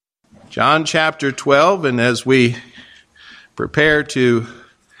John chapter 12, and as we prepare to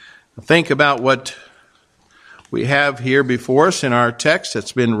think about what we have here before us in our text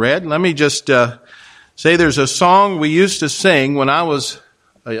that's been read, let me just say there's a song we used to sing when I was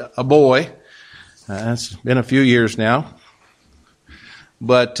a boy. It's been a few years now.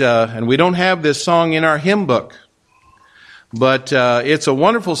 But and we don't have this song in our hymn book. But it's a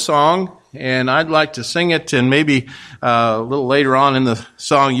wonderful song, and I'd like to sing it, and maybe a little later on in the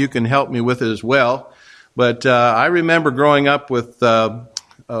song you can help me with it as well. But I remember growing up with a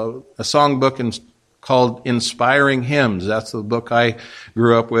songbook called Inspiring Hymns. That's the book I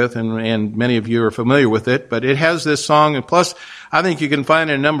grew up with, and many of you are familiar with it. But it has this song, and plus I think you can find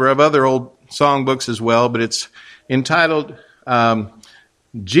a number of other old songbooks as well, but it's entitled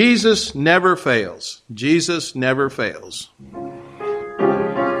Jesus Never Fails. Jesus Never Fails.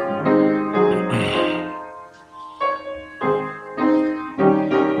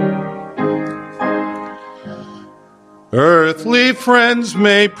 Earthly friends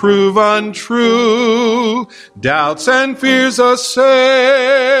may prove untrue, doubts and fears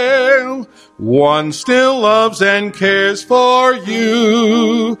assail. One still loves and cares for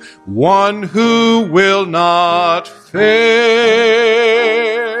you, one who will not fail.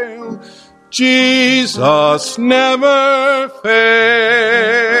 Jesus never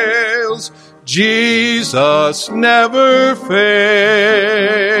fails. Jesus never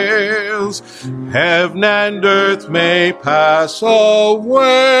fails. Heaven and earth may pass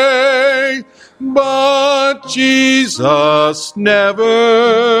away, but Jesus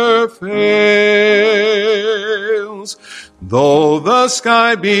never fails. Though the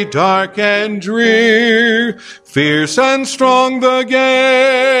sky be dark and drear, fierce and strong the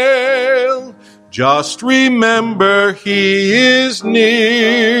gale, just remember He is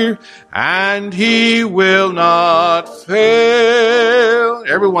near, and He will not fail.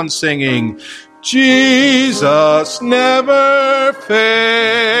 Everyone singing, Jesus never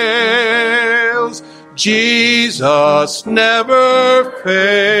fails. Jesus never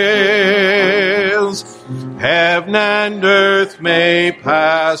fails. Heaven and earth may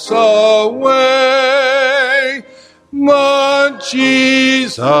pass away, but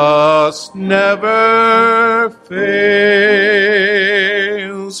Jesus never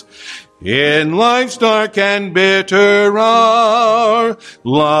fails. In life's dark and bitter hour,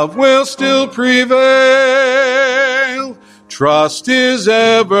 love will still prevail. Trust His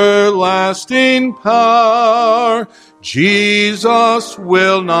everlasting power. Jesus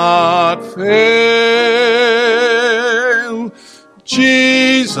will not fail.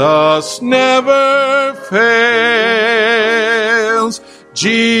 Jesus never fails.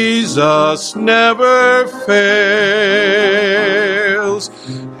 Jesus never fails.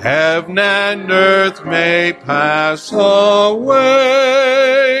 Heaven and earth may pass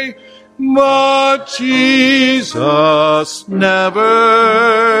away, but Jesus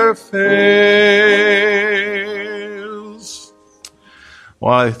never fails.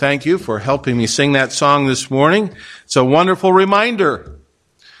 Well, I thank you for helping me sing that song this morning. It's a wonderful reminder.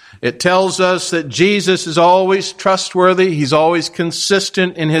 It tells us that Jesus is always trustworthy. He's always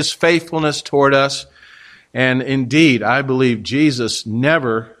consistent in His faithfulness toward us. And indeed, I believe Jesus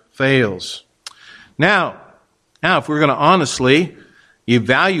never fails. Now, if we're going to honestly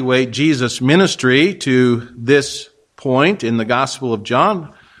evaluate Jesus' ministry to this point in the Gospel of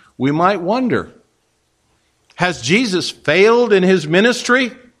John, we might wonder, has Jesus failed in His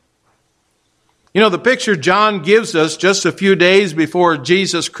ministry? You know, the picture John gives us just a few days before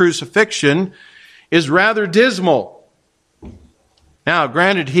Jesus' crucifixion is rather dismal. Now,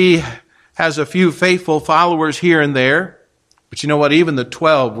 granted, He has a few faithful followers here and there, but you know what? Even the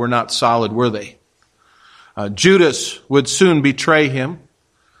 12 were not solid, were they? Judas would soon betray Him.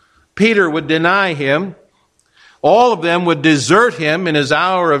 Peter would deny Him. All of them would desert Him in His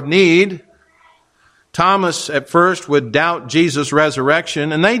hour of need. Thomas at first would doubt Jesus'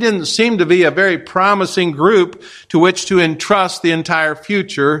 resurrection, and they didn't seem to be a very promising group to which to entrust the entire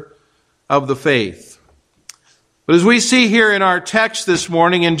future of the faith. But as we see here in our text this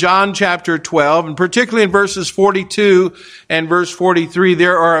morning in John chapter 12, and particularly in verses 42 and verse 43,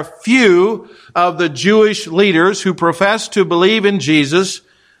 there are a few of the Jewish leaders who profess to believe in Jesus,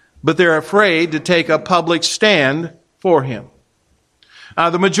 but they're afraid to take a public stand for Him.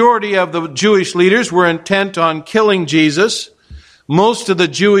 The majority of the Jewish leaders were intent on killing Jesus. Most of the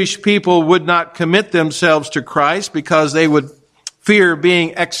Jewish people would not commit themselves to Christ because they would fear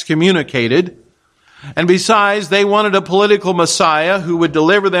being excommunicated. And besides, they wanted a political Messiah who would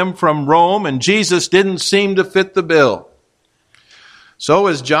deliver them from Rome, and Jesus didn't seem to fit the bill. So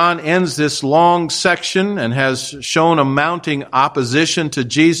as John ends this long section and has shown a mounting opposition to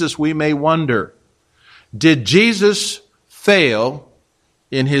Jesus, we may wonder, did Jesus fail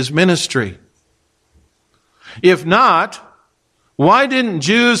in his ministry? If not, why didn't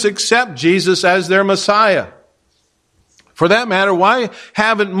Jews accept Jesus as their Messiah? For that matter, why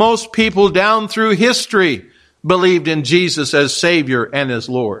haven't most people down through history believed in Jesus as Savior and as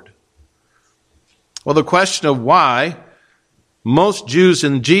Lord? Well, the question of why most Jews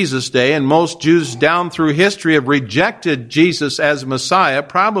in Jesus' day and most Jews down through history have rejected Jesus as Messiah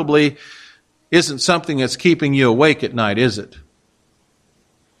probably isn't something that's keeping you awake at night, is it?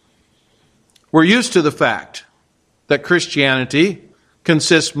 We're used to the fact that Christianity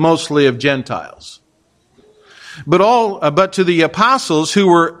consists mostly of Gentiles. But to the apostles who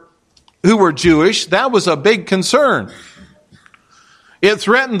were Jewish, that was a big concern. It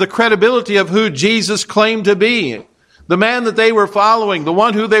threatened the credibility of who Jesus claimed to be. The man that they were following, the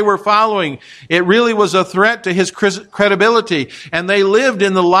one who they were following, it really was a threat to his credibility. And they lived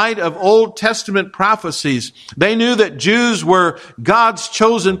in the light of Old Testament prophecies. They knew that Jews were God's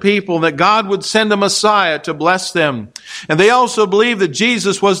chosen people, that God would send a Messiah to bless them. And they also believed that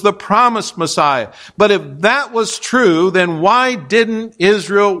Jesus was the promised Messiah. But if that was true, then why didn't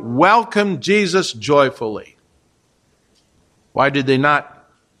Israel welcome Jesus joyfully? Why did they not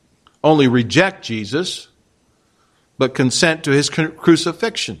only reject Jesus, but consent to his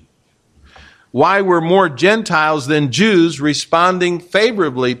crucifixion? Why were more Gentiles than Jews responding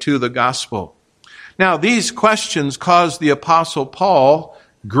favorably to the gospel? Now, these questions caused the Apostle Paul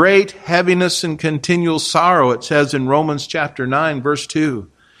great heaviness and continual sorrow, it says in Romans chapter 9, verse 2.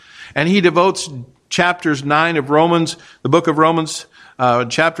 And he devotes chapters 9 of Romans, the book of Romans,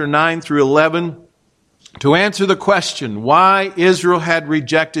 chapter 9 through 11, to answer the question why Israel had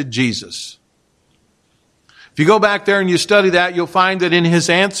rejected Jesus. If you go back there and you study that, you'll find that in his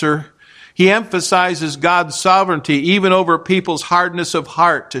answer, he emphasizes God's sovereignty even over people's hardness of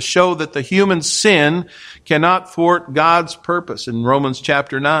heart to show that the human sin cannot thwart God's purpose in Romans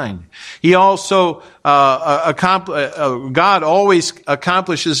chapter 9. He also, God always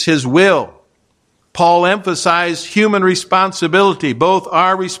accomplishes his will. Paul emphasized human responsibility, both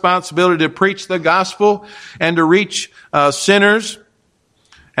our responsibility to preach the gospel and to reach sinners,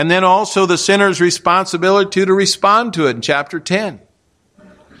 and then also the sinner's responsibility to respond to it in chapter 10.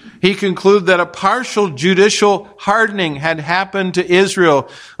 He concluded that a partial judicial hardening had happened to Israel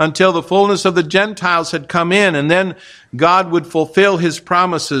until the fullness of the Gentiles had come in, and then God would fulfill his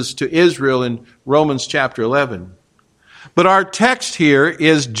promises to Israel in Romans chapter 11. But our text here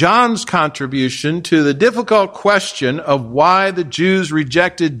is John's contribution to the difficult question of why the Jews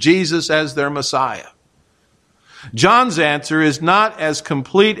rejected Jesus as their Messiah. John's answer is not as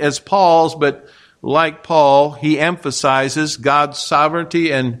complete as Paul's, but like Paul, he emphasizes God's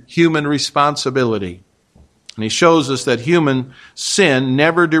sovereignty and human responsibility. And he shows us that human sin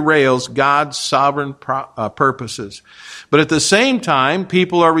never derails God's sovereign purposes. But at the same time,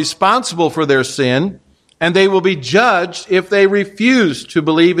 people are responsible for their sin, and they will be judged if they refuse to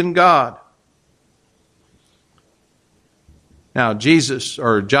believe in God. Now,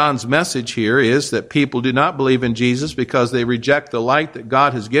 John's message here is that people do not believe in Jesus because they reject the light that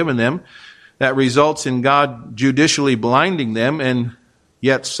God has given them. That results in God judicially blinding them, and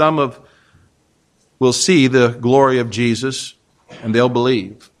yet some will see the glory of Jesus and they'll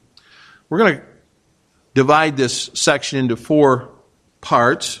believe. We're going to divide this section into 4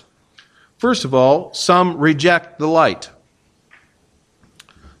 parts. First of all, some reject the light.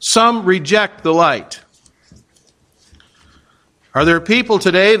 Some reject the light. Are there people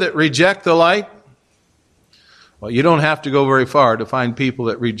today that reject the light? Well, you don't have to go very far to find people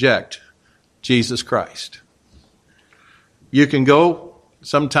that reject Jesus Christ. You can go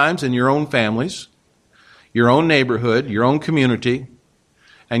sometimes in your own families, your own neighborhood, your own community,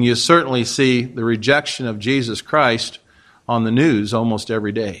 and you certainly see the rejection of Jesus Christ on the news almost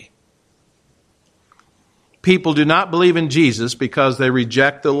every day. People do not believe in Jesus because they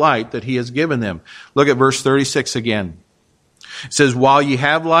reject the light that he has given them. Look at verse 36 again. It says, while ye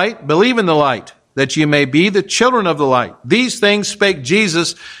have light, believe in the light, that ye may be the children of the light. These things spake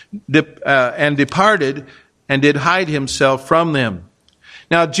Jesus and departed and did hide himself from them.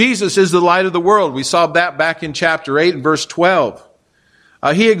 Now, Jesus is the light of the world. We saw that back in chapter 8 and verse 12.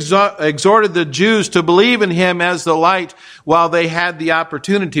 He exhorted the Jews to believe in him as the light while they had the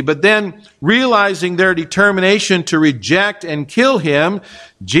opportunity. But then, realizing their determination to reject and kill him,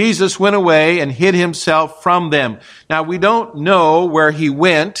 Jesus went away and hid himself from them. Now, we don't know where he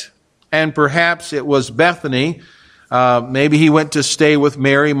went, and perhaps it was Bethany. Maybe he went to stay with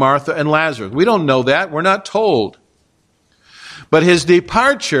Mary, Martha, and Lazarus. We don't know that. We're not told. But his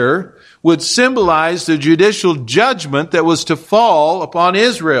departure would symbolize the judicial judgment that was to fall upon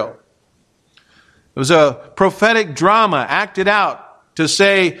Israel. It was a prophetic drama acted out to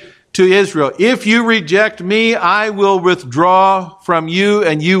say to Israel, if you reject me, I will withdraw from you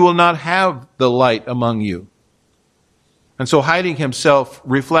and you will not have the light among you. And so hiding himself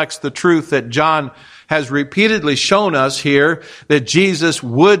reflects the truth that John has repeatedly shown us here, that Jesus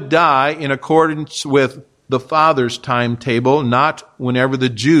would die in accordance with the Father's timetable, not whenever the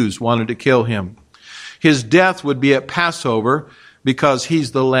Jews wanted to kill him. His death would be at Passover because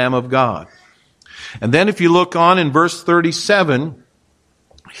he's the Lamb of God. And then if you look on in verse 37,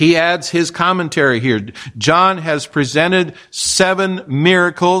 he adds his commentary here. John has presented 7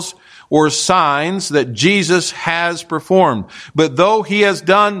 miracles or signs that Jesus has performed. But though he has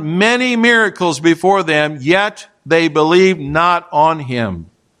done many miracles before them, yet they believe not on him.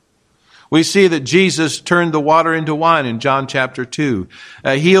 We see that Jesus turned the water into wine in John chapter 2.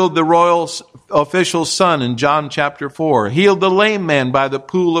 Healed the royal official's son in John chapter 4. Healed the lame man by the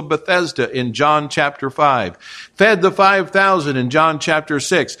pool of Bethesda in John chapter 5. Fed the 5,000 in John chapter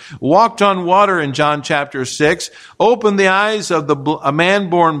 6. Walked on water in John chapter 6. Opened the eyes of a man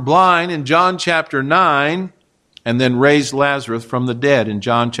born blind in John chapter 9. And then raised Lazarus from the dead in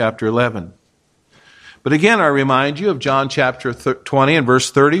John chapter 11. But again, I remind you of John chapter 20 and verse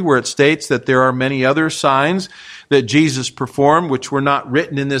 30, where it states that there are many other signs that Jesus performed, which were not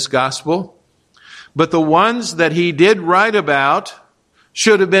written in this gospel. But the ones that he did write about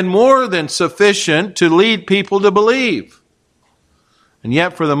should have been more than sufficient to lead people to believe. And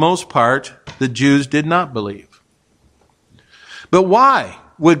yet, for the most part, the Jews did not believe. But why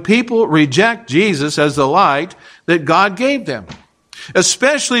would people reject Jesus as the light that God gave them?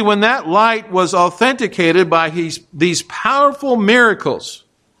 Especially when that light was authenticated by these powerful miracles.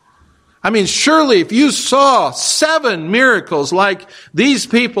 I mean, surely if you saw 7 miracles like these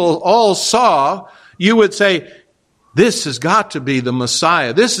people all saw, you would say, this has got to be the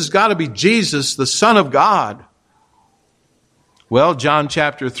Messiah. This has got to be Jesus, the Son of God. Well, John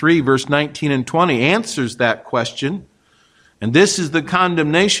chapter 3, verse 19 and 20 answers that question. And this is the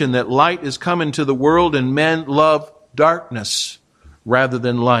condemnation, that light is come into the world and men love darkness rather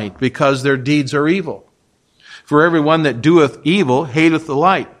than light, because their deeds are evil. For everyone that doeth evil hateth the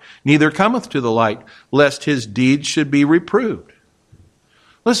light, neither cometh to the light, lest his deeds should be reproved.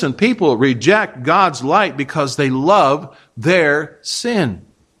 Listen, people reject God's light because they love their sin.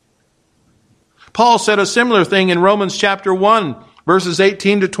 Paul said a similar thing in Romans chapter 1, verses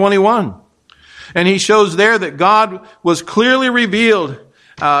 18 to 21. And he shows there that God was clearly revealed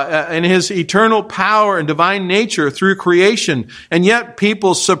in his eternal power and divine nature through creation. And yet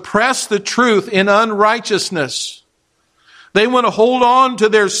people suppress the truth in unrighteousness. They want to hold on to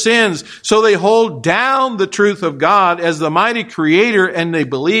their sins, so they hold down the truth of God as the mighty creator, and they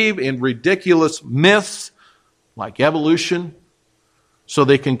believe in ridiculous myths like evolution, so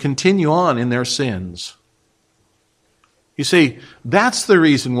they can continue on in their sins. You see, that's the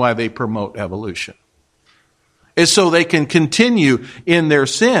reason why they promote evolution, is so they can continue in their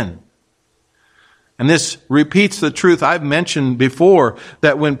sin. And this repeats the truth I've mentioned before,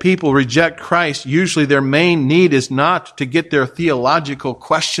 that when people reject Christ, usually their main need is not to get their theological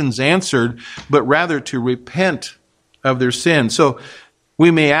questions answered, but rather to repent of their sin. So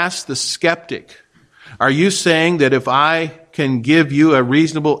we may ask the skeptic, are you saying that if I can give you a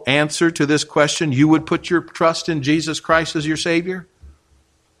reasonable answer to this question, you would put your trust in Jesus Christ as your Savior?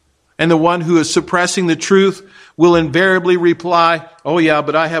 And the one who is suppressing the truth will invariably reply, oh yeah,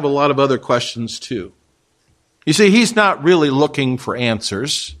 but I have a lot of other questions too. You see, he's not really looking for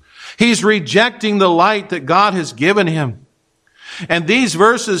answers. He's rejecting the light that God has given him. And these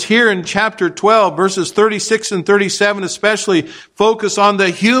verses here in chapter 12, verses 36 and 37 especially, focus on the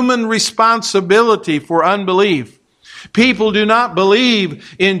human responsibility for unbelief. People do not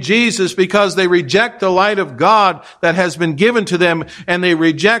believe in Jesus because they reject the light of God that has been given to them, and they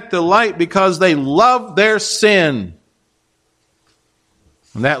reject the light because they love their sin.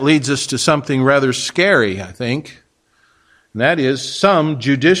 And that leads us to something rather scary, I think. And that is, some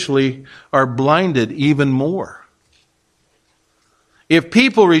judicially are blinded even more. If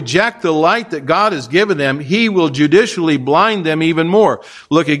people reject the light that God has given them, He will judicially blind them even more.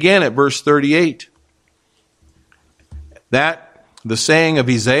 Look again at verse 38. That the saying of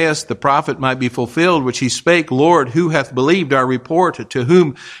Isaiah the prophet might be fulfilled, which he spake, Lord, who hath believed our report? To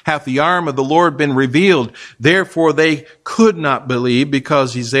whom hath the arm of the Lord been revealed? Therefore they could not believe,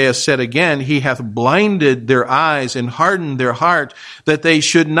 because Isaiah said again, He hath blinded their eyes and hardened their heart, that they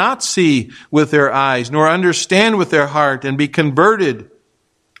should not see with their eyes, nor understand with their heart, and be converted,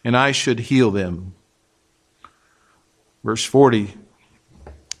 and I should heal them. verse 40.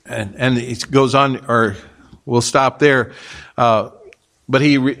 And it goes on, or we'll stop there. But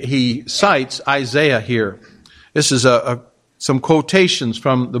he cites Isaiah here. This is some quotations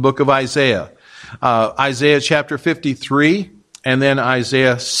from the book of Isaiah. Isaiah chapter 53 and then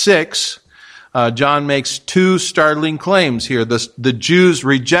Isaiah 6. John makes two startling claims here. The Jews'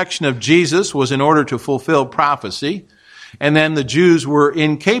 rejection of Jesus was in order to fulfill prophecy. And then the Jews were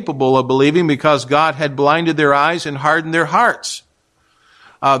incapable of believing because God had blinded their eyes and hardened their hearts.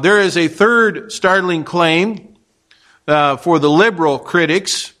 There is a third startling claim for the liberal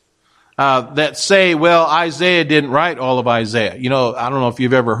critics that say, well, Isaiah didn't write all of Isaiah. You know, I don't know if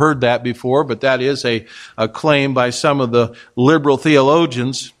you've ever heard that before, but that is a claim by some of the liberal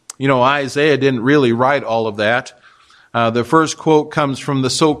theologians. You know, Isaiah didn't really write all of that. The first quote comes from the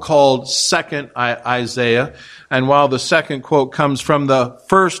so-called second Isaiah, and while the second quote comes from the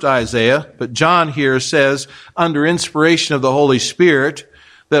first Isaiah, but John here says, under inspiration of the Holy Spirit,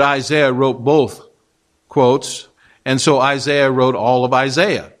 that Isaiah wrote both quotes, and so Isaiah wrote all of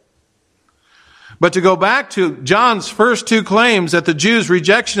Isaiah. But to go back to John's first two claims that the Jews'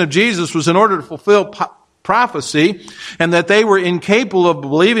 rejection of Jesus was in order to fulfill prophecy, and that they were incapable of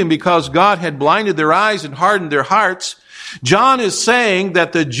believing because God had blinded their eyes and hardened their hearts, John is saying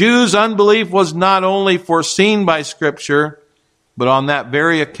that the Jews' unbelief was not only foreseen by Scripture, but on that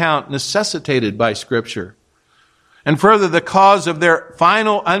very account necessitated by Scripture. And further, the cause of their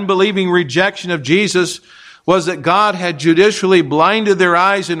final unbelieving rejection of Jesus was that God had judicially blinded their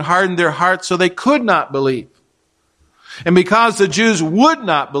eyes and hardened their hearts so they could not believe. And because the Jews would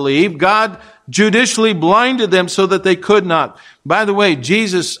not believe, God judicially blinded them so that they could not. By the way,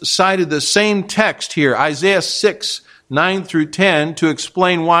 Jesus cited the same text here, Isaiah 6, 9 through 10, to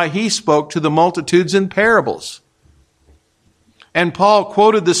explain why he spoke to the multitudes in parables. And Paul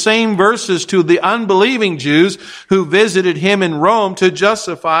quoted the same verses to the unbelieving Jews who visited him in Rome to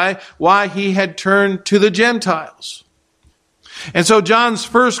justify why he had turned to the Gentiles. And so John's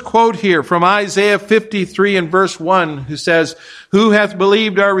first quote here from Isaiah 53 and verse 1, who says, "Who hath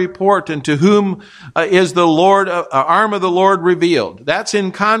believed our report, and to whom is the arm of the Lord revealed?" That's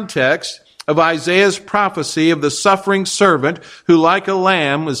in context of Isaiah's prophecy of the suffering servant who, like a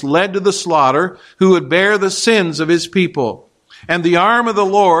lamb, was led to the slaughter, who would bear the sins of his people. And the arm of the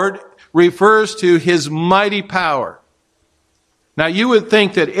Lord refers to his mighty power. Now, you would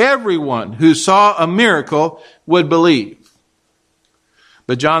think that everyone who saw a miracle would believe.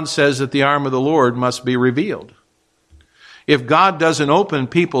 But John says that the arm of the Lord must be revealed. If God doesn't open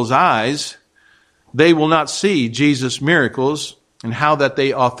people's eyes, they will not see Jesus' miracles and how that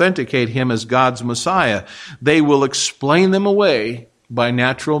they authenticate him as God's Messiah. They will explain them away by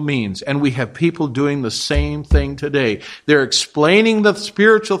natural means. And we have people doing the same thing today. They're explaining the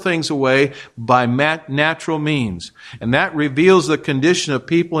spiritual things away by natural means. And that reveals the condition of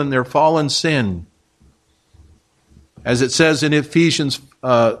people in their fallen sin. As it says in Ephesians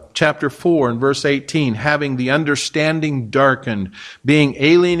chapter 4 and verse 18, having the understanding darkened, being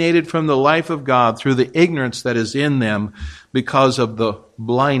alienated from the life of God through the ignorance that is in them because of the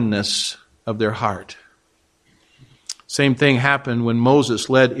blindness of their heart. Same thing happened when Moses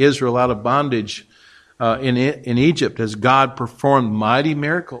led Israel out of bondage in Egypt as God performed mighty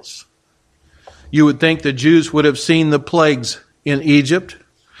miracles. You would think the Jews would have seen the plagues in Egypt,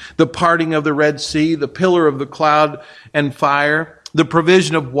 the parting of the Red Sea, the pillar of the cloud and fire, the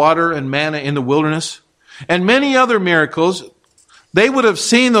provision of water and manna in the wilderness, and many other miracles. They would have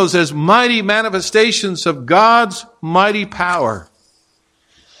seen those as mighty manifestations of God's mighty power.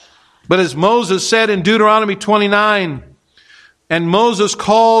 But as Moses said in Deuteronomy 29, "And Moses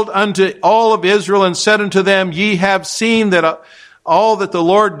called unto all of Israel and said unto them, Ye have seen that all that the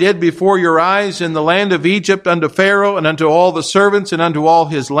Lord did before your eyes in the land of Egypt unto Pharaoh and unto all the servants and unto all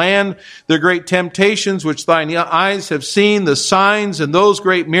his land, the great temptations which thine eyes have seen, the signs and those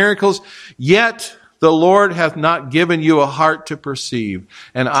great miracles. Yet the Lord hath not given you a heart to perceive,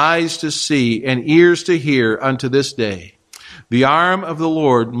 and eyes to see, and ears to hear unto this day. The arm of the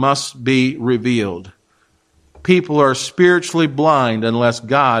Lord must be revealed." People are spiritually blind unless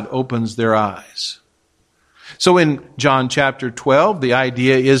God opens their eyes. So in John chapter 12, the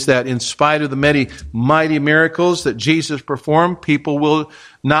idea is that in spite of the many mighty miracles that Jesus performed, people will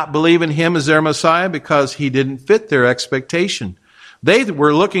not believe in him as their Messiah because he didn't fit their expectation. They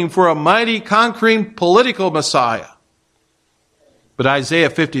were looking for a mighty, conquering, political Messiah. But Isaiah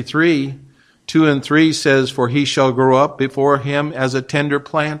 53, 2 and 3 says, "For he shall grow up before him as a tender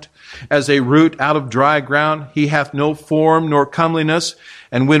plant, as a root out of dry ground. He hath no form nor comeliness,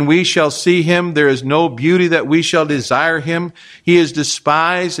 And when we shall see him, there is no beauty that we shall desire him. He is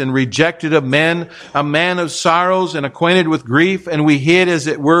despised and rejected of men, a man of sorrows and acquainted with grief, and we hid, as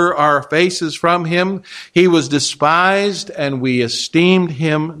it were, our faces from him. He was despised, and we esteemed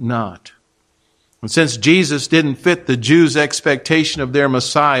him not. And since Jesus didn't fit the Jews' expectation of their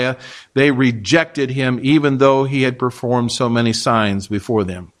Messiah, they rejected him, even though he had performed so many signs before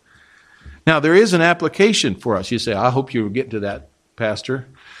them. Now, there is an application for us. You say, I hope you get to that, Pastor,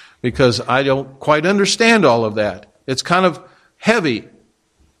 because I don't quite understand all of that. It's kind of heavy,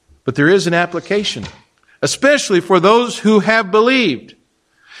 but there is an application, especially for those who have believed.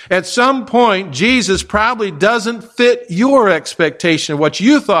 At some point, Jesus probably doesn't fit your expectation of what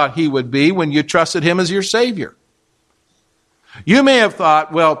you thought he would be when you trusted him as your Savior. You may have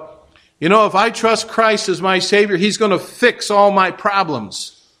thought, well, if I trust Christ as my Savior, he's going to fix all my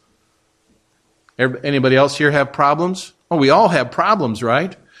problems. Anybody else here have problems? Oh, we all have problems,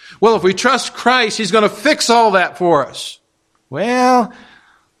 right? Well, if we trust Christ, he's going to fix all that for us. Well,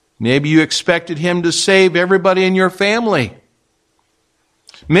 maybe you expected him to save everybody in your family.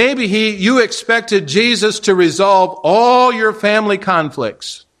 Maybe you expected Jesus to resolve all your family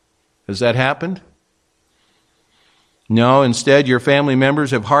conflicts. Has that happened? No, instead, your family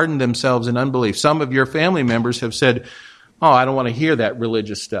members have hardened themselves in unbelief. Some of your family members have said, oh, I don't want to hear that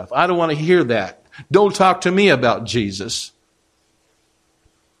religious stuff. I don't want to hear that. Don't talk to me about Jesus.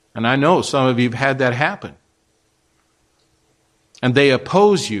 And I know some of you have had that happen. And they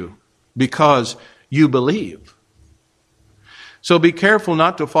oppose you because you believe. So be careful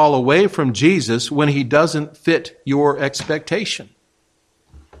not to fall away from Jesus when he doesn't fit your expectation.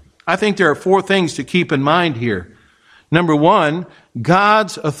 I think there are 4 things to keep in mind here. Number 1,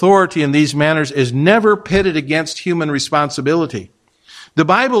 God's authority in these matters is never pitted against human responsibility. The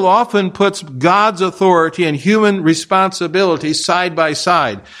Bible often puts God's authority and human responsibility side by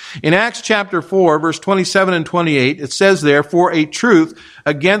side. In Acts chapter 4, verse 27 and 28, it says there, "For a truth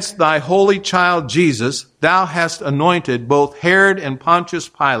against thy holy child Jesus, thou hast anointed both Herod and Pontius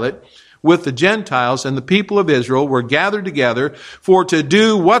Pilate with the Gentiles, and the people of Israel were gathered together for to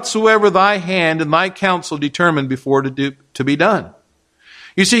do whatsoever thy hand and thy counsel determined before to be done."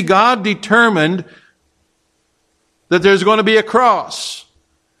 You see, God determined that there's going to be a cross.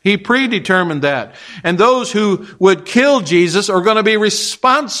 He predetermined that. And those who would kill Jesus are going to be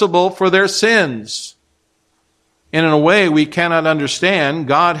responsible for their sins. And in a way we cannot understand,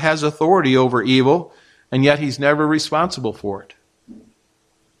 God has authority over evil, and yet he's never responsible for it.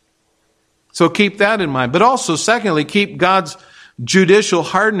 So keep that in mind. But also, secondly, keep God's judicial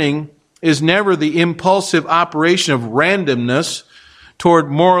hardening is never the impulsive operation of randomness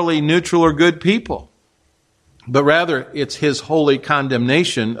toward morally neutral or good people. But rather, it's his holy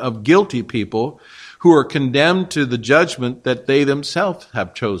condemnation of guilty people who are condemned to the judgment that they themselves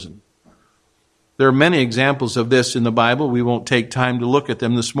have chosen. There are many examples of this in the Bible. We won't take time to look at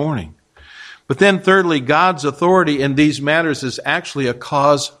them this morning. But then thirdly, God's authority in these matters is actually a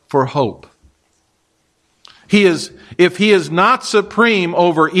cause for hope. If he is not supreme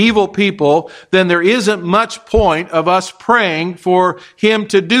over evil people, then there isn't much point of us praying for him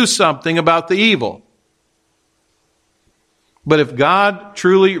to do something about the evil. But if God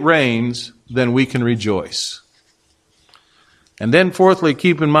truly reigns, then we can rejoice. And then fourthly,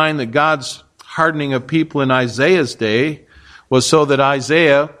 keep in mind that God's hardening of people in Isaiah's day was so that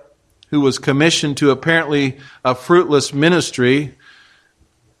Isaiah, who was commissioned to apparently a fruitless ministry,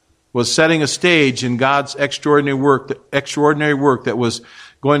 was setting a stage in God's extraordinary work that was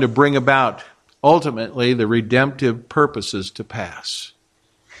going to bring about ultimately the redemptive purposes to pass.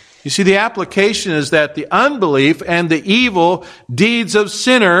 You see, the application is that the unbelief and the evil deeds of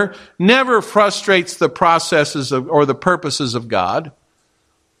sinner never frustrates the processes or the purposes of God,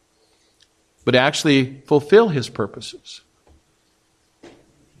 but actually fulfill his purposes.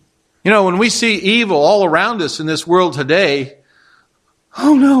 You know, when we see evil all around us in this world today,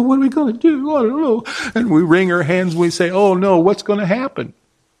 oh no, what are we going to do? I don't know. And we wring our hands and we say, oh no, what's going to happen?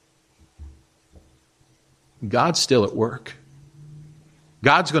 God's still at work.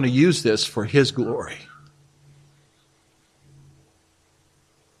 God's going to use this for his glory.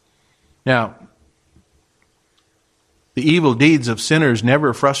 Now, the evil deeds of sinners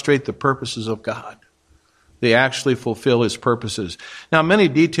never frustrate the purposes of God. They actually fulfill his purposes. Now, many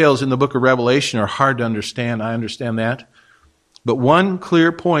details in the book of Revelation are hard to understand. I understand that. But one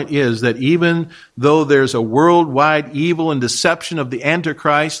clear point is that even though there's a worldwide evil and deception of the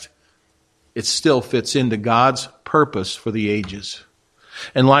Antichrist, it still fits into God's purpose for the ages.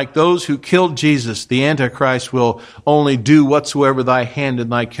 And like those who killed Jesus, the Antichrist will only do whatsoever thy hand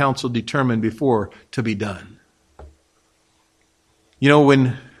and thy counsel determined before to be done. You know,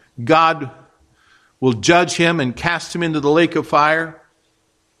 when God will judge him and cast him into the lake of fire.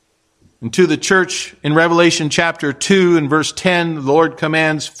 And to the church in Revelation chapter 2 and verse 10, the Lord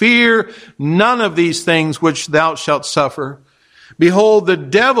commands, "Fear none of these things which thou shalt suffer. Behold, the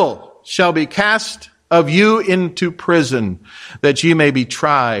devil shall be cast of you into prison, that ye may be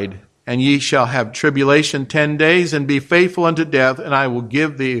tried, and ye shall have tribulation 10 days, and be faithful unto death, and I will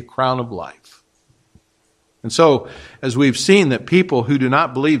give thee a crown of life." And so, as we've seen that people who do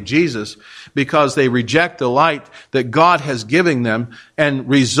not believe Jesus because they reject the light that God has given them and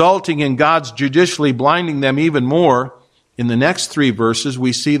resulting in God's judicially blinding them even more, in the next 3 verses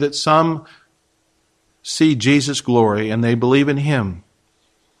we see that some see Jesus' glory and they believe in him,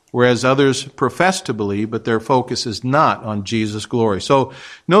 whereas others profess to believe, but their focus is not on Jesus' glory. So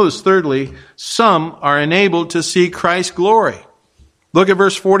notice thirdly, some are enabled to see Christ's glory. Look at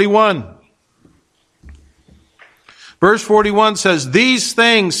verse 41. Verse 41 says, "These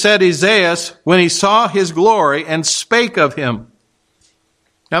things said Isaiah when he saw his glory and spake of him."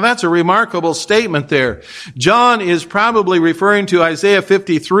 Now that's a remarkable statement there. John is probably referring to Isaiah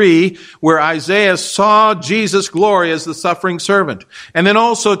 53, where Isaiah saw Jesus' glory as the suffering servant. And then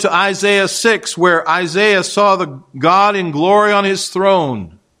also to Isaiah 6, where Isaiah saw the God in glory on his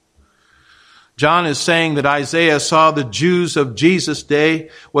throne. John is saying that Isaiah saw the Jews of Jesus' day,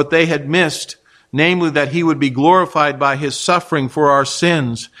 what they had missed, namely that he would be glorified by his suffering for our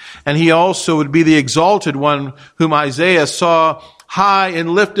sins. And he also would be the exalted one whom Isaiah saw high and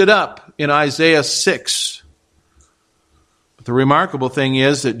lifted up in Isaiah 6. But the remarkable thing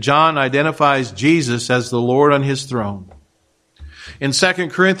is that John identifies Jesus as the Lord on his throne. In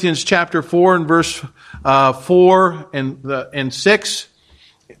 2 Corinthians chapter 4 and verse 4 and 6,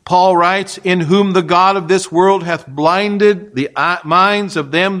 Paul writes, "In whom the God of this world hath blinded the minds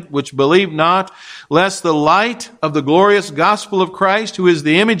of them which believe not, lest the light of the glorious gospel of Christ, who is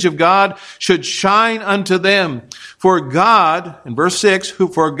the image of God, should shine unto them. For God," in verse 6,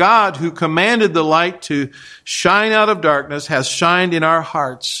 "For God who commanded the light to shine out of darkness has shined in our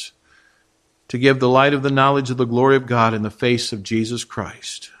hearts to give the light of the knowledge of the glory of God in the face of Jesus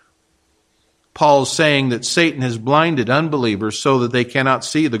Christ." Paul's saying that Satan has blinded unbelievers so that they cannot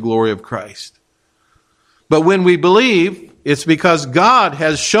see the glory of Christ. But when we believe, it's because God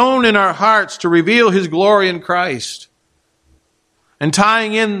has shone in our hearts to reveal his glory in Christ. And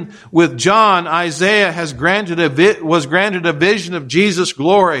tying in with John, Isaiah was granted a vision of Jesus'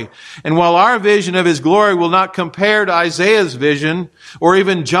 glory. And while our vision of his glory will not compare to Isaiah's vision, or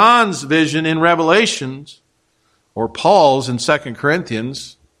even John's vision in Revelations, or Paul's in 2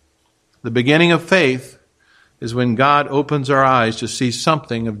 Corinthians, the beginning of faith is when God opens our eyes to see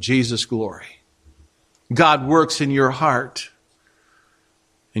something of Jesus' glory. God works in your heart,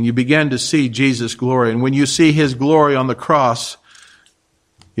 and you begin to see Jesus' glory. And when you see his glory on the cross,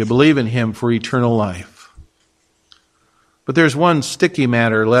 you believe in him for eternal life. But there's one sticky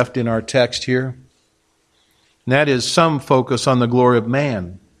matter left in our text here, and that is some focus on the glory of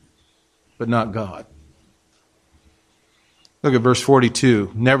man, but not God. Look at verse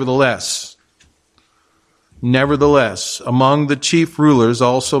 42. Nevertheless, among the chief rulers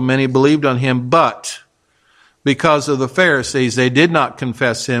also many believed on him, but because of the Pharisees they did not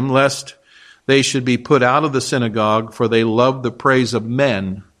confess him, lest they should be put out of the synagogue, for they loved the praise of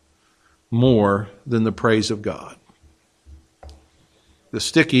men more than the praise of God. The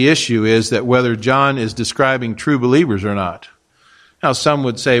sticky issue is that whether John is describing true believers or not. Now some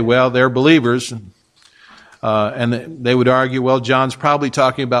would say, well, they're believers, and they would argue, well, John's probably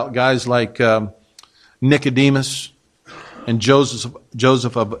talking about guys like Nicodemus and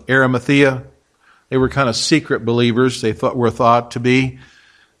Joseph of Arimathea. They were kind of secret believers, were thought to be.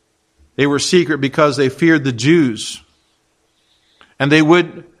 They were secret because they feared the Jews. And they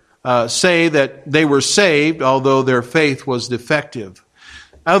would say that they were saved, although their faith was defective.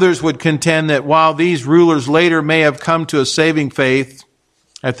 Others would contend that while these rulers later may have come to a saving faith,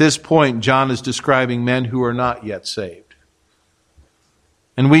 at this point, John is describing men who are not yet saved.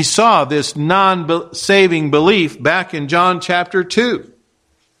 And we saw this non-saving belief back in John chapter 2,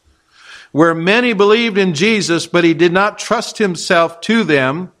 where many believed in Jesus, but he did not trust himself to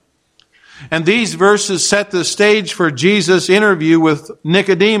them. And these verses set the stage for Jesus' interview with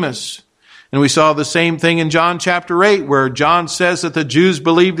Nicodemus. And we saw the same thing in John chapter 8, where John says that the Jews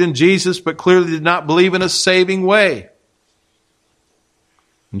believed in Jesus, but clearly did not believe in a saving way.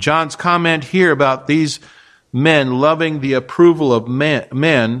 And John's comment here about these men loving the approval of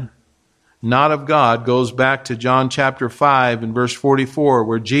men, not of God, goes back to John chapter 5 and verse 44,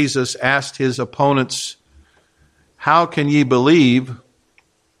 where Jesus asked his opponents, "How can ye believe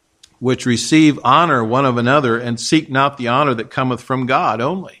which receive honor one of another, and seek not the honor that cometh from God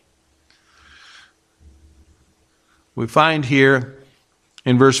only. We find here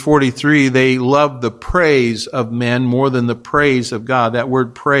in verse 43, they love the praise of men more than the praise of God. That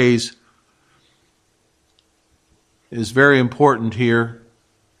word praise is very important here.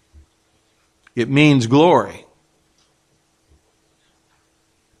 It means glory.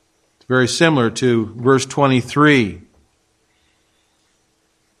 It's very similar to verse 23,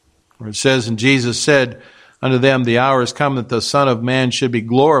 where it says, and Jesus said unto them, the hour is come that the Son of Man should be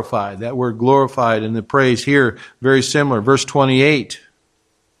glorified. That word glorified in the praise here, very similar. Verse 28,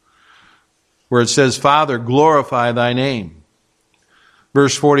 where it says, Father, glorify thy name.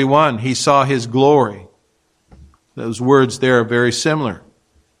 Verse 41, he saw his glory. Those words there are very similar.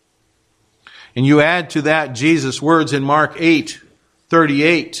 And you add to that Jesus' words in Mark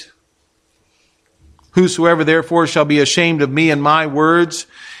 8:38. Whosoever therefore shall be ashamed of me and my words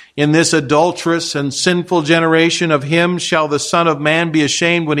in this adulterous and sinful generation, of him shall the Son of Man be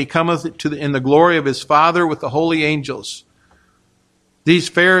ashamed when he cometh in the glory of his Father with the holy angels. These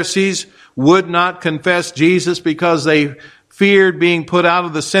Pharisees would not confess Jesus because they feared being put out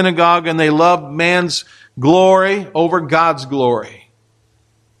of the synagogue, and they loved man's glory over God's glory.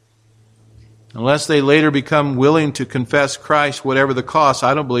 Unless they later become willing to confess Christ, whatever the cost,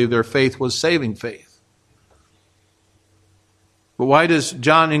 I don't believe their faith was saving faith. But why does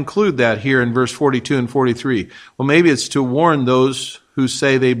John include that here in verse 42 and 43? Well, maybe it's to warn those who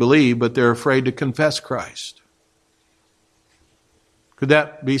say they believe, but they're afraid to confess Christ. Could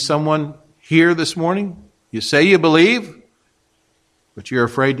that be someone here this morning? You say you believe, but you're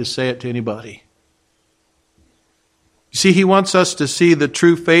afraid to say it to anybody. You see, he wants us to see the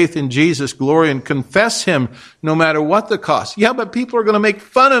true faith in Jesus' glory and confess him no matter what the cost. Yeah, but people are going to make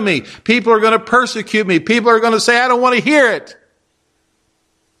fun of me. People are going to persecute me. People are going to say, I don't want to hear it.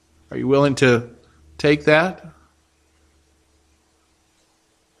 Are you willing to take that?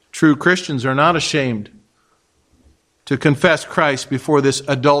 True Christians are not ashamed to confess Christ before this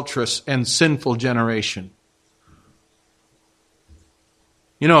adulterous and sinful generation.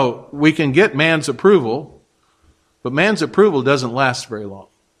 You know, we can get man's approval, but man's approval doesn't last very long.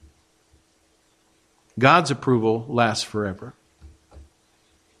 God's approval lasts forever.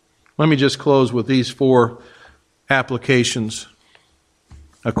 Let me just close with these 4 applications.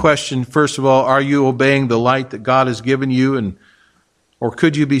 A question, first of all, are you obeying the light that God has given you, or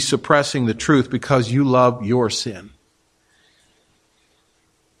could you be suppressing the truth because you love your sin?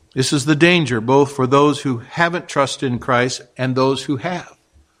 This is the danger, both for those who haven't trusted in Christ and those who have.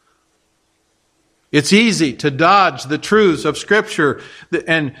 It's easy to dodge the truths of Scripture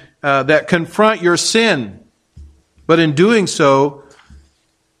and that confront your sin. But in doing so,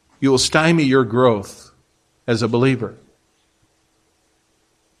 you will stymie your growth as a believer.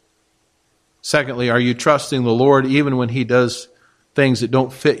 Secondly, are you trusting the Lord even when he does things that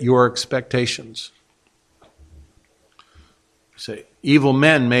don't fit your expectations? Say, evil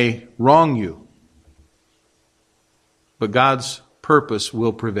men may wrong you, but God's purpose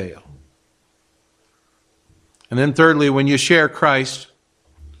will prevail. And then thirdly, when you share Christ,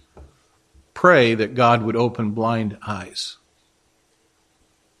 pray that God would open blind eyes.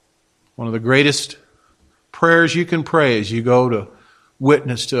 One of the greatest prayers you can pray as you go to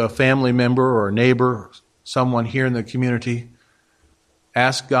witness to a family member or a neighbor or someone here in the community,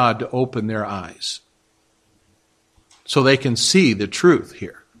 ask God to open their eyes so they can see the truth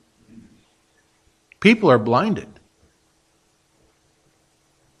here. People are blinded.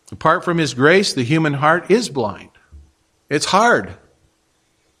 Apart from his grace, the human heart is blind. It's hard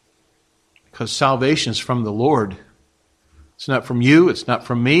because salvation is from the Lord. It's not from you, it's not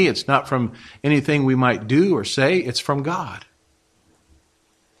from me, it's not from anything we might do or say, it's from God.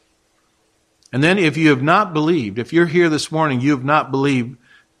 And then if you have not believed, if you're here this morning, you have not believed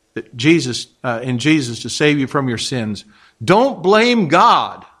that Jesus, in Jesus to save you from your sins, don't blame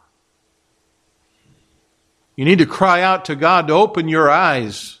God. You need to cry out to God to open your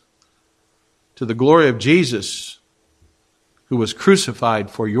eyes to the glory of Jesus, who was crucified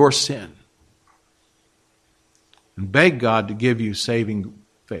for your sin, and beg God to give you saving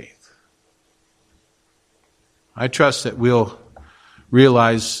faith. I trust that we'll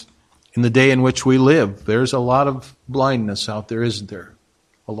realize in the day in which we live, there's a lot of blindness out there, isn't there?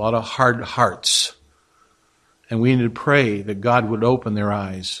 A lot of hard hearts. And we need to pray that God would open their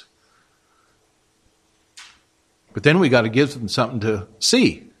eyes. But then we got to give them something to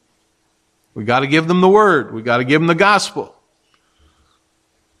see. We got to give them the Word. We got to give them the gospel.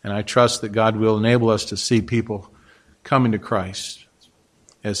 And I trust that God will enable us to see people coming to Christ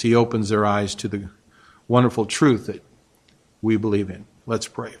as he opens their eyes to the wonderful truth that we believe in. Let's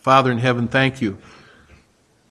pray. Father in heaven, thank you